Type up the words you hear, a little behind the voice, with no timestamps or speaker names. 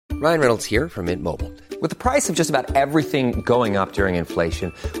Ryan Reynolds here from Mint Mobile. With the price of just about everything going up during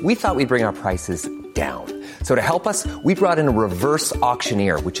inflation, we thought we'd bring our prices down. So to help us, we brought in a reverse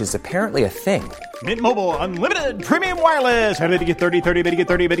auctioneer, which is apparently a thing. Mint Mobile Unlimited Premium Wireless. How to get 30, 30, bit to get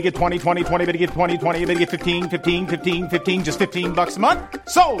 30, bit to get 20, 20, 20, bit to get 20, 20, bit to get 15, 15, 15, 15, just $15 a month?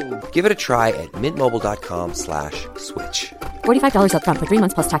 Sold! Give it a try at mintmobile.com/switch. $45 up front for 3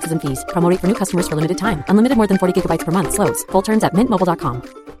 months plus taxes and fees. Promo rate for new customers for limited time. Unlimited more than 40 gigabytes per month. Slows full terms at mintmobile.com.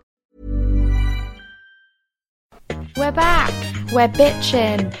 We're back. We're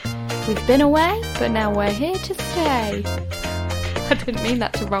bitchin'. We've been away, but now we're here to stay. I didn't mean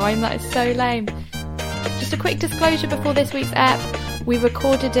that to rhyme, that is so lame. Just a quick disclosure before this week's ep. We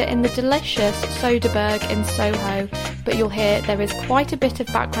recorded it in the delicious Soderbergh in Soho, but you'll hear there is quite a bit of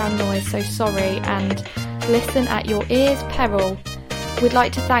background noise, so sorry, and listen at your ears' peril. We'd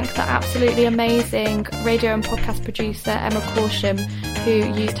like to thank the absolutely amazing radio and podcast producer Emma Corsham,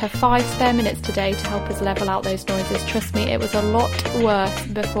 who used her 5 spare minutes today to help us level out those noises. Trust me, it was a lot worse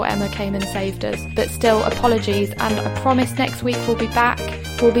before Emma came and saved us. But still, apologies, and I promise next week we'll be back,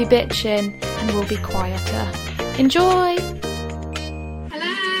 we'll be bitching, and we'll be quieter. Enjoy!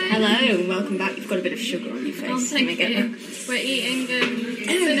 Hello, welcome back. You've got a bit of sugar on your face. Oh, thank you. We're eating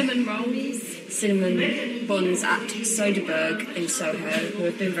cinnamon rolls. Cinnamon buns at Soderbergh in Soho, who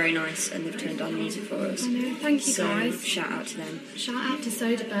have been very nice and they've turned on music for us. I know, thank you, so, guys. Shout out to them. Shout out to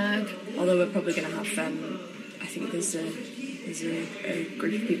Soderbergh. Although we're probably going to have, I think there's a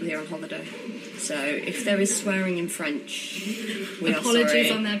group of people here on holiday. So if there is swearing in French, we apologies are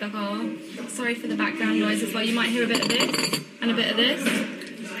sorry. On their behalf. Sorry for the background noise as well. You might hear a bit of this and a bit of this.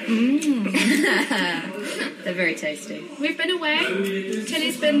 They're very tasty. We've been away.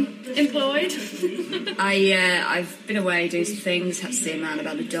 Tilly's been employed. I've been away doing some things, had to see a man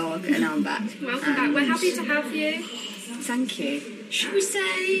about a dog, and now I'm back. Welcome back. We're happy to have you. Thank you. Should we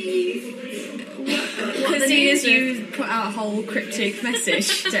say what the news you put out a whole cryptic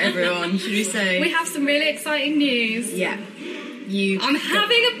message to everyone? Should we say we have some really exciting news? Yeah. I'm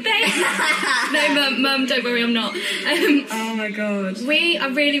having a baby. No, Mum, don't worry, I'm not. Oh my god. We are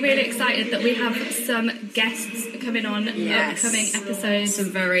really, really excited that we have some guests coming on upcoming episodes.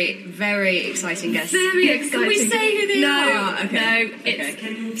 Some very, very exciting guests. Very exciting. Can we say who they are? Okay. No,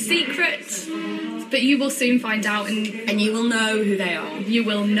 it's secret. But you will soon find out, and you will know who they are. You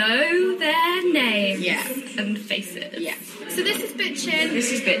will know their names and faces. Yeah. So this is bitchin'. This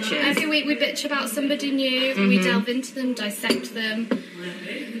is bitchin'. Every week we bitch about somebody new. We delve into them, dissect them.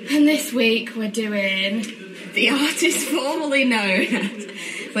 And this week we're doing the artist formerly known as.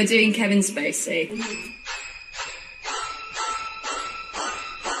 We're doing Kevin Spacey.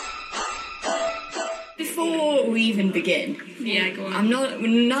 Before we even begin, go on.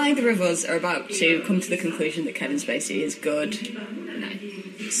 Neither of us are about to come to the conclusion that Kevin Spacey is good. No.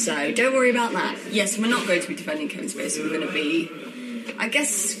 So don't worry about that. Yes, we're not going to be defending Kevin Spacey. We're going to be, I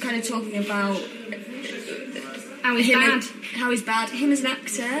guess, kind of talking about how he's bad, him as an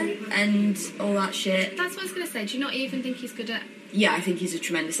actor and all that shit. That's what I was going to say. Do you not even think he's good at? Yeah, I think he's a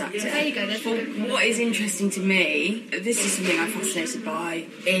tremendous actor. There you go. What is interesting to me, this is something I'm fascinated by,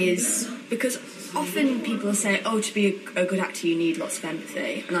 is because often people say, to be a good actor you need lots of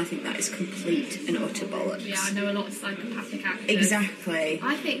empathy, and I think that is complete and utter bollocks. Yeah, I know a lot of psychopathic actors. Exactly.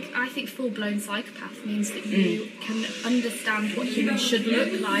 I think full-blown psychopath means that you can understand what humans should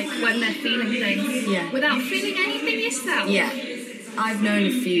look like when they're feeling things without feeling anything yourself. Yeah. I've known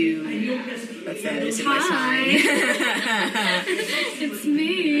a few of those in my time. It's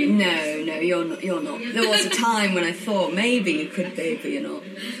me. No, you're not. There was a time when I thought maybe you could be, but you're not.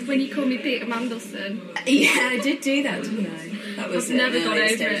 When you called me Peter Mandelson. Yeah, I did do that, didn't I? That was I've never got over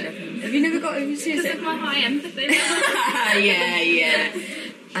it. Reference. Have you never got over it? Because of my high empathy. Yeah.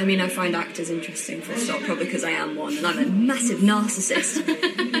 I mean, I find actors interesting, full stop, probably because I am one, and I'm a massive narcissist.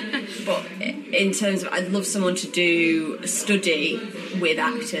 But in terms of, I'd love someone to do a study with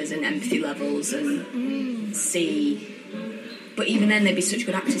actors and empathy levels and see. But even then, they'd be such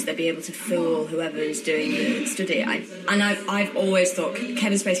good actors, they'd be able to fool whoever is doing the study. I've always thought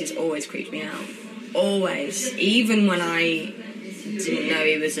Kevin Spacey's always creeped me out. Always. Even when I didn't know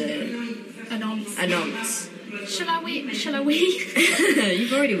he was a nonce. Shall I weed?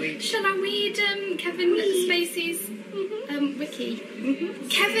 You've already weed. Shall I read Kevin Spacey's wiki? Mm-hmm.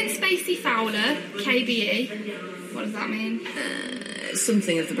 Kevin Spacey Fowler, KBE. What does that mean?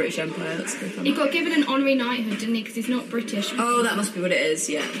 Something of the British Empire. That's he got given an honorary knighthood, didn't he? Because he's not British. Oh, that must be what it is,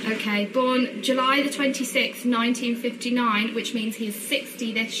 yeah. Okay, born July the 26th, 1959, which means he is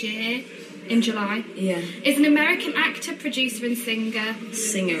 60 this year. In July. Yeah. Is an American actor, producer and singer.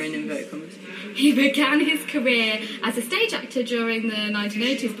 Singer in inverted commas. He began his career as a stage actor during the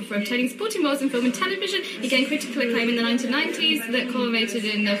 1980s before obtaining supporting roles in film and television. He gained critical acclaim in the 1990s that culminated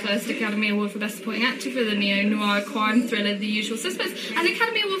in the first Academy Award for Best Supporting Actor for the neo-noir crime thriller The Usual Suspects, and the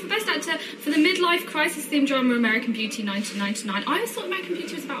Academy Award for Best Actor for the midlife crisis-themed drama American Beauty 1999. I always thought American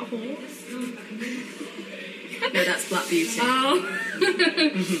Beauty was about a horse. No, that's Black Beauty. Oh.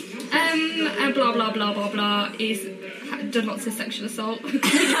 And blah, blah, blah, blah, blah. He's done lots of sexual assault.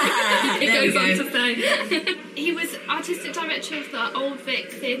 It goes on to say. He was artistic director of the Old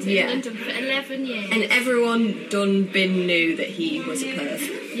Vic Theatre in London for 11 years. And everyone knew that he was a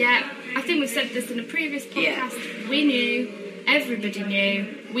perv. Yeah, I think we've said this in a previous podcast. Yeah. We knew. Everybody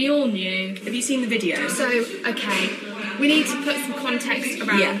knew. We all knew. Have you seen the video? So, okay, we need to put some context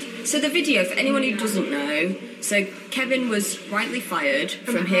around. Yeah. So the video, for anyone who doesn't know, so Kevin was rightly fired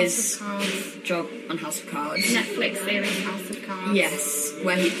from his job on House of Cards. Netflix series House of Cards. Yes,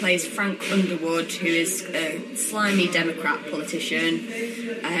 where he plays Frank Underwood, who is a slimy Democrat politician,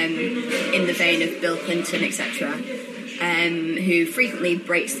 in the vein of Bill Clinton, etc., who frequently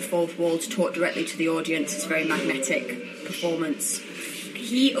breaks the fourth wall to talk directly to the audience. It's a very magnetic performance.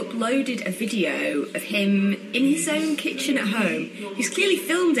 He uploaded a video of him in his own kitchen at home. He's clearly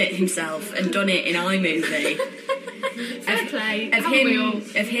filmed it himself and done it in iMovie. Fair play.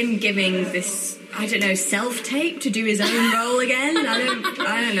 Of him giving this, I don't know, self-tape to do his own role again. I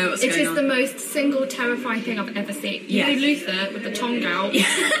don't know what's going on. It is the most single terrifying thing I've ever seen. You know Luther with the tongue out? Yeah.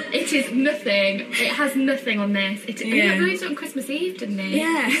 It is nothing. It has nothing on this. He uploaded it on Christmas Eve, didn't he?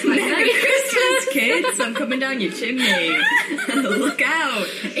 Yeah. Merry Christmas, kids. I'm coming down your chimney. Look out. Look,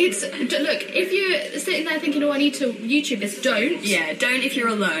 if you're sitting there thinking, I need to YouTube this, don't. Yeah, don't if you're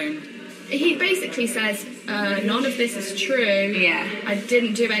alone. He basically says, none of this is true. Yeah. I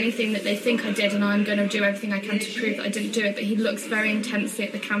didn't do anything that they think I did, and I'm going to do everything I can to prove that I didn't do it. But he looks very intensely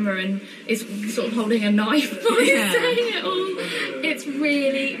at the camera and is sort of holding a knife while he's saying it all. It's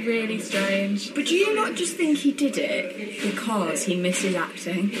really, really strange. But do you not just think he did it because he misses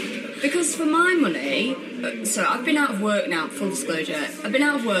acting? Because for my money, so I've been out of work now, full disclosure, I've been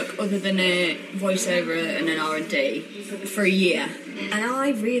out of work other than a voiceover and an R&D for a year. And I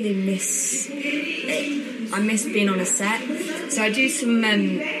really miss it. I miss being on a set. So I do some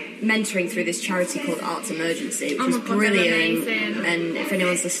mentoring through this charity called Arts Emergency, which is brilliant. And if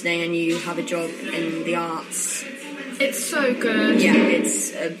anyone's listening and you have a job in the arts, it's so good. Yeah,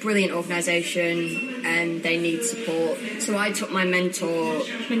 it's a brilliant organisation and they need support. So I took my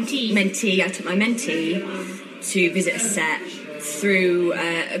mentee. I took my mentee to visit a set through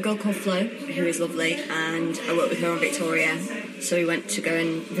a girl called Flo, who is lovely, and I worked with her on Victoria. So we went to go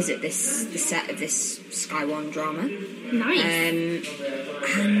and visit the set of this Sky One drama. Nice.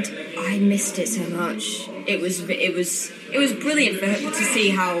 And I missed it so much. It was brilliant for her to see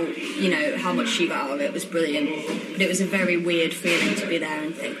how much she got out of it. It was brilliant, but it was a very weird feeling to be there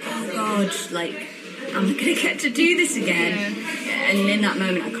and think, oh God, am I going to get to do this again? Yeah. And in that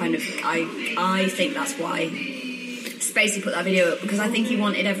moment, I think that's why Spacey put that video up, because I think he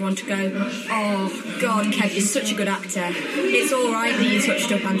wanted everyone to go, oh God, Kev, you're such a good actor. It's all right that you touched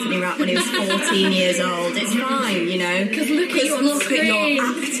up Anthony Rapp when he was 14 years old. It's fine, Because look at your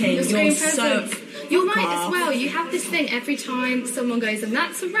acting. You're so... You might as well. You have this thing every time someone goes, and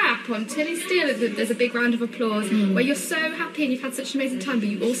that's a wrap on Tilly Steele. There's a big round of applause where you're so happy and you've had such an amazing time, but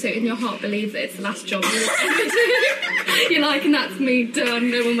you also in your heart believe that it's the last job you'll ever do. You're like, and that's me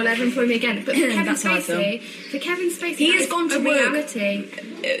done. No one will ever employ me again. But for Kevin Spacey, he has gone to reality.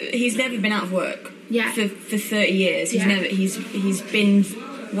 He's never been out of work. Yeah. For 30 years. He's been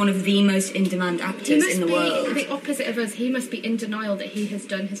one of the most in-demand actors in the world. The opposite of us. He must be in denial that he has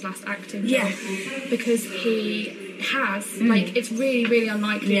done his last acting job. Because he has. It's really, really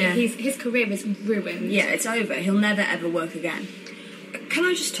unlikely that his career is ruined. Yeah, it's over. He'll never, ever work again. Can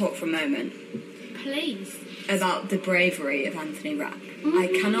I just talk for a moment? Please. About the bravery of Anthony Rapp. I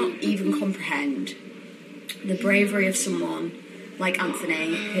cannot even comprehend the bravery of someone like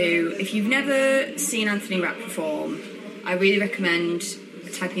Anthony, who, if you've never seen Anthony Rapp perform, I really recommend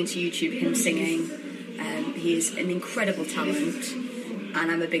typing into YouTube him singing. He's an incredible talent, and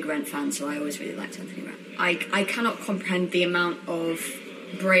I'm a big Rent fan, so I always really liked Anthony Rapp. I cannot comprehend the amount of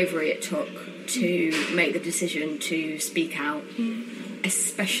bravery it took to make the decision to speak out,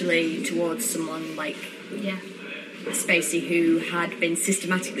 especially towards someone like Spacey, who had been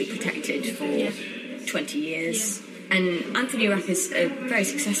systematically protected for 20 years. Yeah. And Anthony Rapp is a very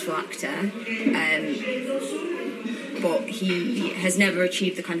successful actor, but he has never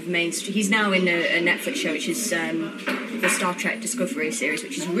achieved the kind of mainstream. He's now in a Netflix show, which is the Star Trek Discovery series,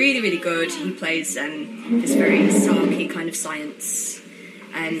 which is really, really good. He plays this very sarky kind of science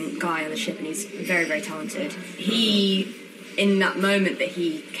guy on the ship, and he's very, very talented. He, in that moment that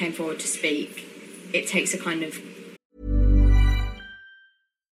he came forward to speak, it takes a kind of...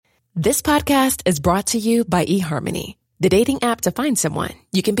 This podcast is brought to you by eHarmony, the dating app to find someone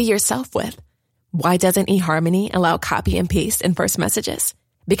you can be yourself with. Why doesn't eHarmony allow copy and paste in first messages?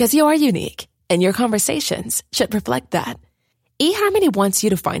 Because you are unique, and your conversations should reflect that. eHarmony wants you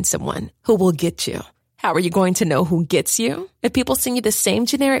to find someone who will get you. How are you going to know who gets you? If people send you the same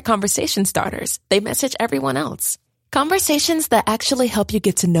generic conversation starters they message everyone else. Conversations that actually help you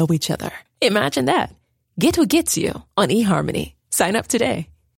get to know each other. Imagine that. Get who gets you on eHarmony. Sign up today.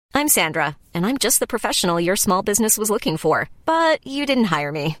 I'm Sandra, and I'm just the professional your small business was looking for. But you didn't hire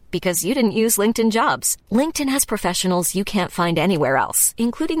me because you didn't use LinkedIn Jobs. LinkedIn has professionals you can't find anywhere else,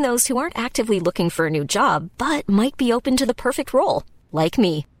 including those who aren't actively looking for a new job, but might be open to the perfect role, like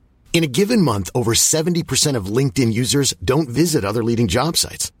me. In a given month, over 70% of LinkedIn users don't visit other leading job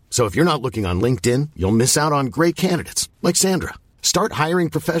sites. So if you're not looking on LinkedIn, you'll miss out on great candidates, like Sandra. Start hiring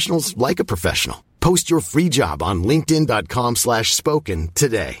professionals like a professional. Post your free job on linkedin.com/spoken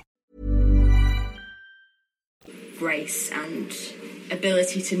today. Grace and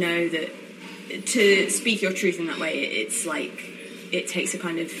ability to know that, to speak your truth in that way, it's like, it takes a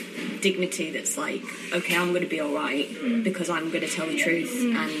kind of dignity that's like, okay, I'm going to be all right because I'm going to tell the truth,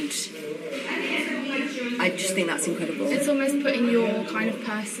 and I just think that's incredible. It's almost putting your kind of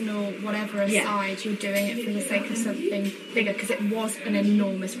personal whatever aside. Yeah. You're doing it for the sake of something bigger, because it was an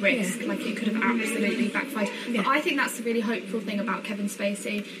enormous risk. Yeah. Like, it could have absolutely backfired. Yeah. But I think that's the really hopeful thing about Kevin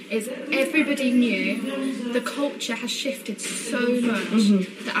Spacey, is everybody knew the culture has shifted so much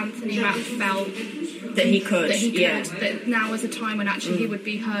that Anthony Rapp felt that he could, that now was a time when actually he would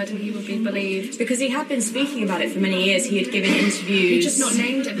be heard and he would be believed. Because he had been speaking about it for many years. He had given interviews. He just not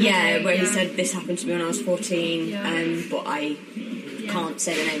named it. Where he said, this happened to me when I was 14, but I can't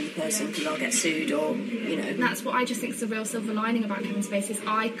say the name of the person because I'll get sued, or, you know. And that's what I just think is the real silver lining about Kevin Spacey, is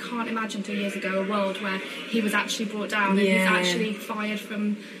I can't imagine 2 years ago a world where he was actually brought down and he's actually fired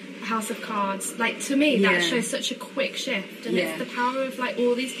from House of Cards. Like, to me, that shows such a quick shift, and it's the power of, like,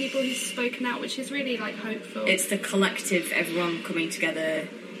 all these people who've spoken out, which is really, like, hopeful. It's the collective, everyone coming together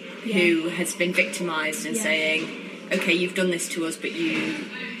who has been victimised and saying, okay, you've done this to us, but you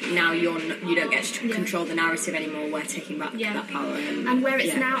don't get to control the narrative anymore. We're taking back that power, and where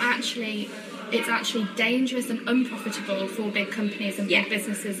it's now actually dangerous and unprofitable for big companies and big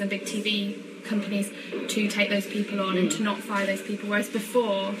businesses and big TV companies to take those people on and to not fire those people, whereas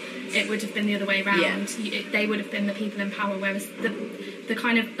before it would have been the other way around. They would have been the people in power, whereas the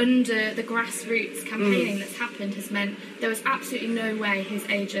kind of under the grassroots campaigning that's happened has meant there was absolutely no way his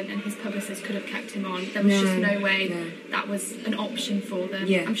agent and his publicist could have kept him on. There was just no way that was an option for them.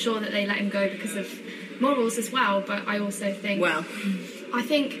 I'm sure that they let him go because of morals as well, but I also think I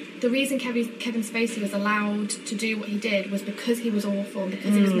think the reason Kevin Spacey was allowed to do what he did was because he was awful, and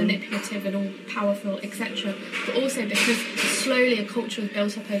because he was manipulative and all powerful, etc. But also because slowly a culture was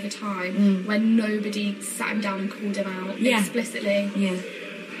built up over time where nobody sat him down and called him out explicitly.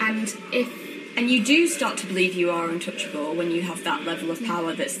 And you do start to believe you are untouchable when you have that level of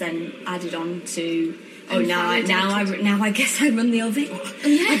power that's then added on to. Now I guess I run the whole thing.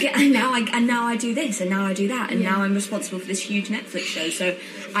 And now I do this, and now I do that, and now I'm responsible for this huge Netflix show. So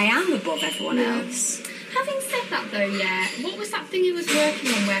I am above everyone else. Having said that, though, what was that thing he was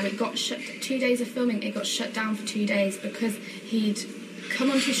working on where it got shut? 2 days of filming, it got shut down for 2 days because he'd come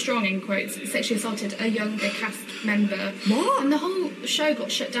on too strong, in quotes, sexually assaulted a younger cast member. What? And the whole show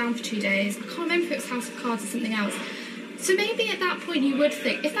got shut down for 2 days. I can't remember if it was House of Cards or something else. So maybe at that point you would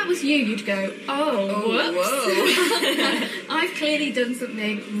think, if that was you, you'd go, whoops. I've clearly done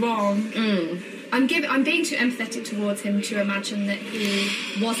something wrong. I'm being too empathetic towards him to imagine that he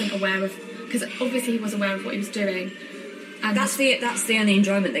wasn't aware of, because obviously he was aware of what he was doing. And that's the only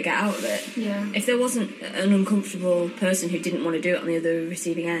enjoyment they get out of it. Yeah. If there wasn't an uncomfortable person who didn't want to do it on the other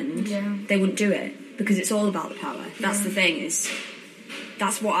receiving end, they wouldn't do it, because it's all about the power. That's the thing, is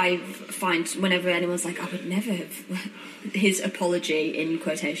that's what I find whenever anyone's like, I would never have. His apology, in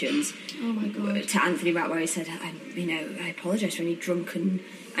quotations, oh my God, to Anthony Rapp, where he said, I apologise for any drunken,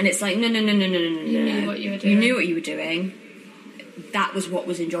 and it's like, no. You knew what you were doing. You knew what you were doing. That was what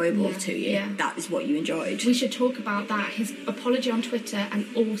was enjoyable to you. Yeah. That is what you enjoyed. We should talk about that, his apology on Twitter, and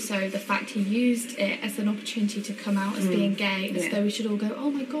also the fact he used it as an opportunity to come out as being gay, as though we should all go,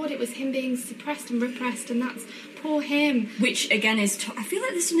 oh my God, it was him being suppressed and repressed, and that's poor him. Which, again, is... I feel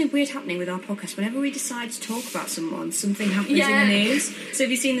like there's something weird happening with our podcast. Whenever we decide to talk about someone, something happens in the news. So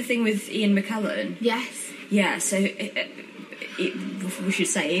have you seen the thing with Ian McKellen? Yes. Yeah, so... we should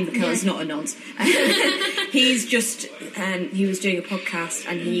say Ian McKellen's not a nonce. He's just he was doing a podcast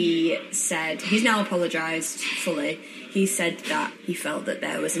and he said he's now apologised fully. He said that he felt that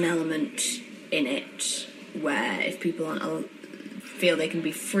there was an element in it where if people feel they can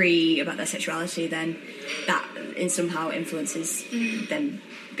be free about their sexuality, then that in somehow influences them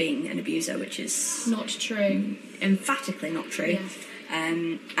being an abuser, which is not true. Emphatically not true. Yes.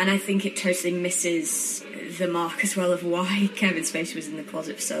 And I think it totally misses the mark as well of why Kevin Spacey was in the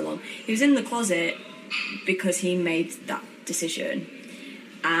closet for so long. He was in the closet because he made that decision.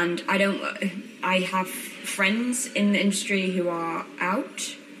 And I have friends in the industry who are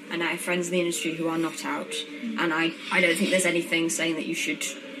out, and I have friends in the industry who are not out. And I don't think there's anything saying that you should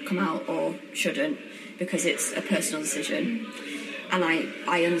come out or shouldn't, because it's a personal decision. And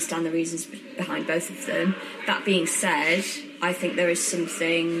I understand the reasons behind both of them. That being said, I think there is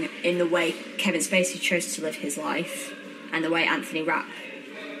something in the way Kevin Spacey chose to live his life and the way Anthony Rapp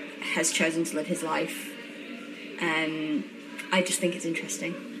has chosen to live his life. I just think it's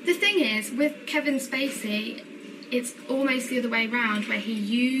interesting. The thing is, with Kevin Spacey, it's almost the other way around, where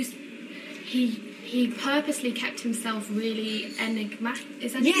he purposely kept himself really enigmatic.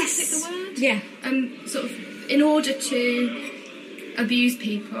 Is enigmatic the word? Yeah. Sort of in order to abuse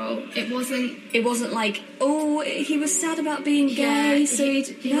people. It wasn't like, oh, he was sad about being gay, yeah, so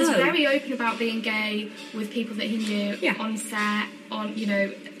he was very open about being gay with people that he knew on set, at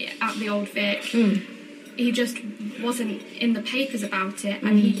the Old Vic. He just wasn't in the papers about it,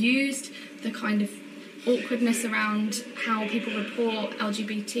 and he used the kind of awkwardness around how people report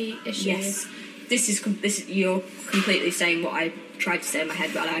LGBT issues. Yes. This is you're completely saying what I tried to say in my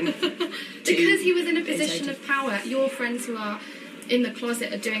head, but I'm because he was in a position of power. Your friends who are in the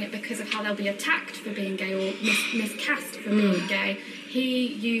closet are doing it because of how they'll be attacked for being gay or miscast for being gay. He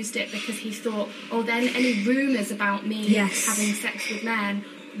used it because he thought, then any rumours about me having sex with men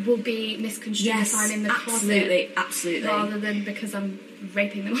will be misconstrued if I'm in the closet. Absolutely. Rather than because I'm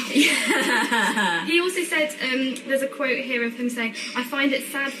raping them all. He also said, there's a quote here of him saying, I find it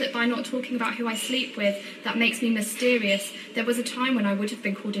sad that by not talking about who I sleep with, that makes me mysterious. There was a time when I would have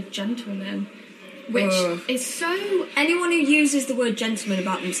been called a gentleman. Which is so... Anyone who uses the word gentleman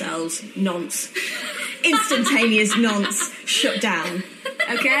about themselves, nonce. Instantaneous nonce. Shut down.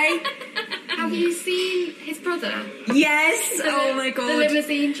 Okay? Have you seen his brother? Yes! Oh my god. The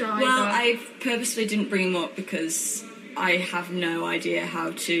limousine driver. Well, I purposely didn't bring him up because I have no idea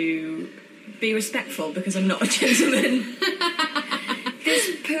how to be respectful because I'm not a gentleman.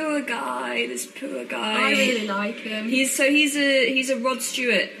 This poor guy. I really like him. He's a Rod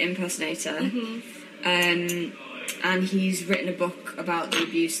Stewart impersonator. And he's written a book about the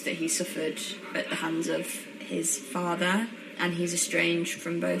abuse that he suffered at the hands of his father, and he's estranged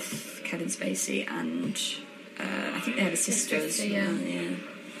from both Kevin Spacey and I think they have a sister as well. Yeah.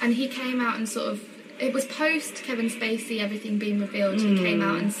 And he came out and sort of, it was post Kevin Spacey, everything being revealed, he came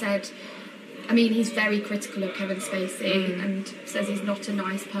out and said, I mean, he's very critical of Kevin Spacey and says he's not a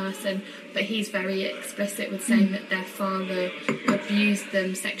nice person, but he's very explicit with saying that their father abused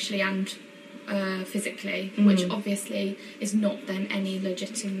them sexually and physically, which obviously is not then any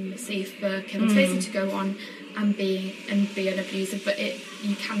legitimacy for Kevin Spacey to go on and be an abuser, but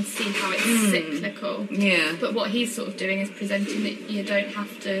you can see how it's cyclical. Yeah. But what he's sort of doing is presenting that you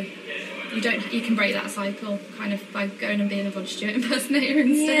can break that cycle kind of by going and being a Rod Stewart impersonator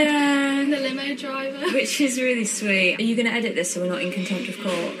instead. Yeah. The limo driver. Which is really sweet. Are you going to edit this so we're not in contempt of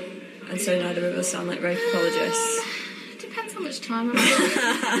court? And so neither of us sound like rape apologists? Depends how much time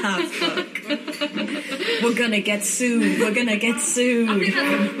I've Fuck. We're going to get sued. I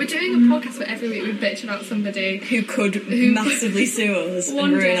think we're doing a podcast where every week we bitch about somebody who could massively sue us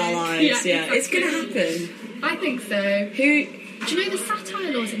and ruin our lives. Yeah, exactly. It's going to happen. I think so. Do you know the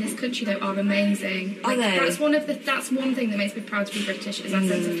satire laws in this country though are amazing? Are they? That's one thing that makes me proud to be British is our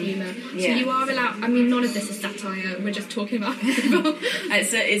sense of humour. Yeah. So you are allowed. I mean, none of this is satire. We're just talking about people.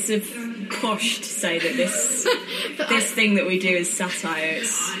 It's a push to say that this thing that we do is satire.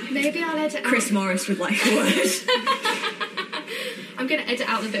 Maybe I'll edit. Chris Morris would like a word. I'm going to edit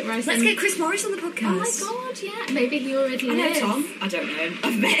out the bit where I say... Let's get Chris Morris on the podcast. Oh my god, yeah. Maybe he already I know is. Tom. I don't know.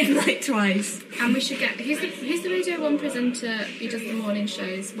 I've met him like twice. And we should get... Who's the Radio 1 presenter who does the morning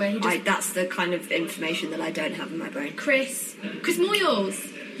shows where he just... That's the kind of information that I don't have in my brain. Chris Moyles.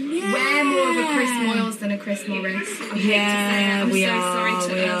 Yeah. We're more of a Chris Moyles than a Chris Morris. I hate to say it. I'm so sorry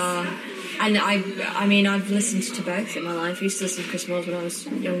to us. And I mean, I've listened to both in my life. I used to listen to Chris Moores when I was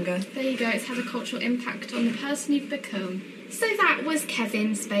younger. There you go, it's had a cultural impact on the person you've become. So that was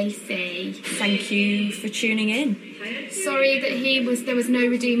Kevin Spacey. Thank you for tuning in. Sorry that there was no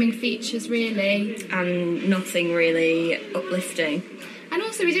redeeming features, really. And nothing really uplifting. And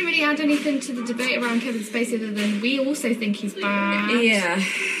also, we didn't really add anything to the debate around Kevin Spacey other than we also think he's bad. Yeah.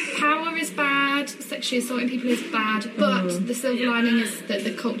 Power is bad, sexually assaulting people is bad, but the silver lining is that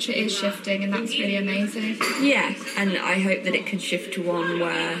the culture is shifting, and that's really amazing. Yeah, and I hope that it can shift to one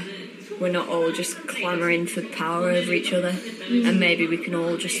where we're not all just clamouring for power over each other, and maybe we can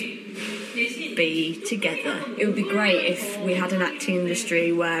all just be together. It would be great if we had an acting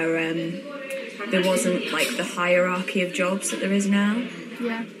industry where there wasn't like the hierarchy of jobs that there is now.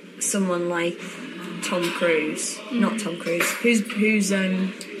 Yeah. Someone like Tom Cruise, not Tom Cruise. Who's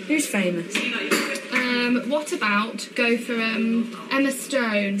famous? What about go for Emma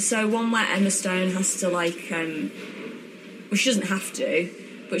Stone? So one where Emma Stone has to well, she doesn't have to,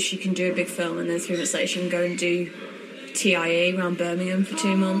 but she can do a big film and then 3 months later she can go and do TIE around Birmingham for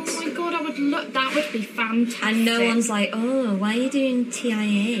 2 months. Oh my god, that would be fantastic. And no one's like, oh, why are you doing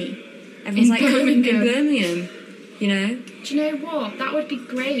TIE? Everyone's like, in Birmingham, you know? Do you know what? That would be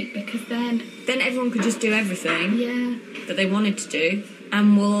great, because then everyone could just do everything that they wanted to do,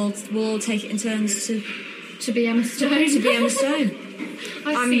 and we'll all take it in turns to be Emma Stone. To be Emma Stone.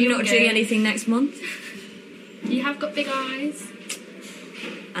 You're not doing anything next month. You have got big eyes.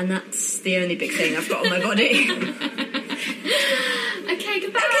 And that's the only big thing I've got on my body. Okay,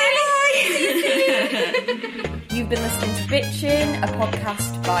 goodbye. You've been listening to Bitchin', a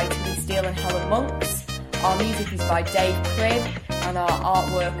podcast by Tilly Steele and Helen Monks. Our music is by Dave Cribb, and our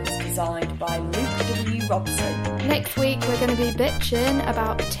artwork was designed by Luke W. Robson. Next week we're going to be bitching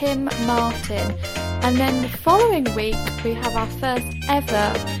about Tim Martin, and then the following week we have our first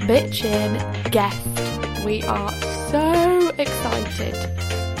ever bitchin' guest. We are so excited.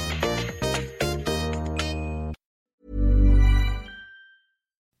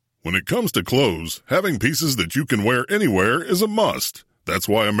 When it comes to clothes, having pieces that you can wear anywhere is a must. That's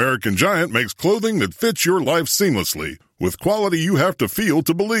why American Giant makes clothing that fits your life seamlessly, with quality you have to feel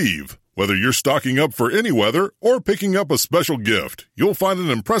to believe. Whether you're stocking up for any weather or picking up a special gift, you'll find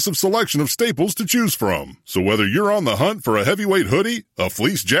an impressive selection of staples to choose from. So whether you're on the hunt for a heavyweight hoodie, a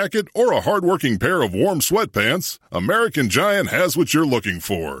fleece jacket, or a hardworking pair of warm sweatpants, American Giant has what you're looking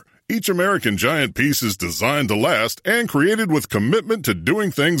for. Each American Giant piece is designed to last and created with commitment to doing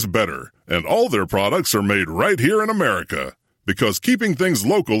things better. And all their products are made right here in America. Because keeping things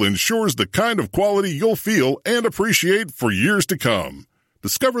local ensures the kind of quality you'll feel and appreciate for years to come.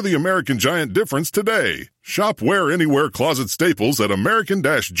 Discover the American Giant difference today. Shop Wear Anywhere closet staples at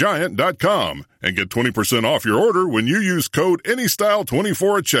american-giant.com and get 20% off your order when you use code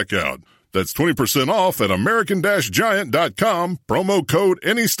ANYSTYLE24 at checkout. That's 20% off at american-giant.com, promo code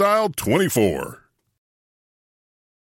ANYSTYLE24.